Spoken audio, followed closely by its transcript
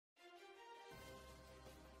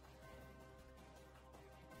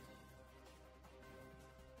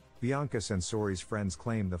Bianca Censori's friends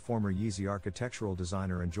claim the former Yeezy architectural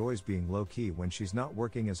designer enjoys being low-key when she's not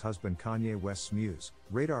working as husband Kanye West's muse,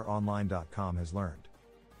 RadarOnline.com has learned.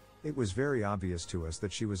 It was very obvious to us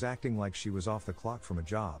that she was acting like she was off the clock from a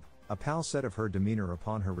job, a pal said of her demeanor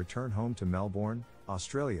upon her return home to Melbourne,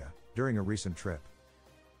 Australia, during a recent trip.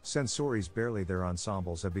 Censori's Barely There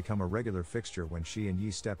ensembles have become a regular fixture when she and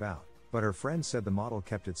Yee step out, but her friend said the model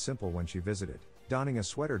kept it simple when she visited, donning a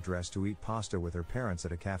sweater dress to eat pasta with her parents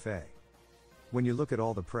at a cafe. When you look at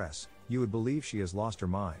all the press, you would believe she has lost her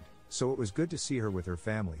mind, so it was good to see her with her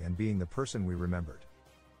family and being the person we remembered.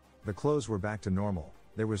 The clothes were back to normal,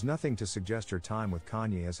 there was nothing to suggest her time with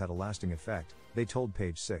Kanye has had a lasting effect, they told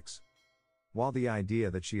Page 6. While the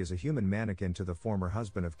idea that she is a human mannequin to the former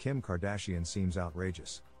husband of Kim Kardashian seems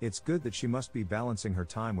outrageous, it's good that she must be balancing her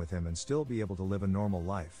time with him and still be able to live a normal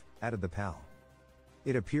life, added the pal.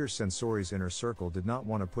 It appears Censori's inner circle did not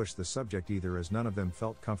want to push the subject either, as none of them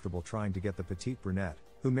felt comfortable trying to get the petite brunette,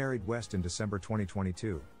 who married West in December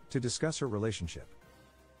 2022, to discuss her relationship.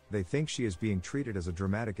 They think she is being treated as a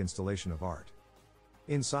dramatic installation of art.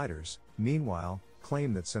 Insiders, meanwhile,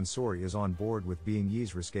 claim that Censori is on board with being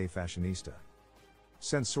Yee's risque fashionista.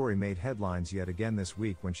 Censori made headlines yet again this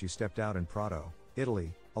week when she stepped out in Prato,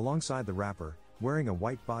 Italy, alongside the rapper, wearing a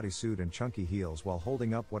white bodysuit and chunky heels while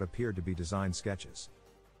holding up what appeared to be design sketches.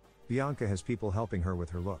 Bianca has people helping her with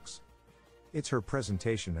her looks. It's her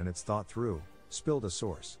presentation and it's thought through, spilled a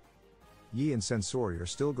source. Yee and Censori are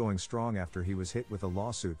still going strong after he was hit with a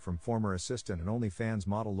lawsuit from former assistant and OnlyFans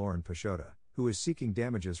model Lauren Pashota, who is seeking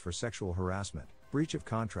damages for sexual harassment, breach of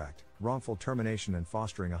contract, wrongful termination and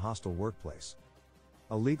fostering a hostile workplace.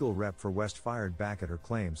 A legal rep for West fired back at her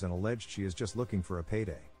claims and alleged she is just looking for a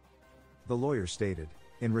payday. The lawyer stated,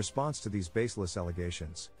 in response to these baseless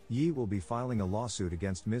allegations, Yee will be filing a lawsuit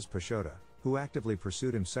against Ms. Pashota, who actively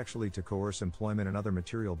pursued him sexually to coerce employment and other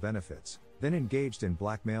material benefits, then engaged in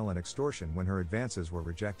blackmail and extortion when her advances were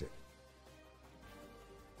rejected.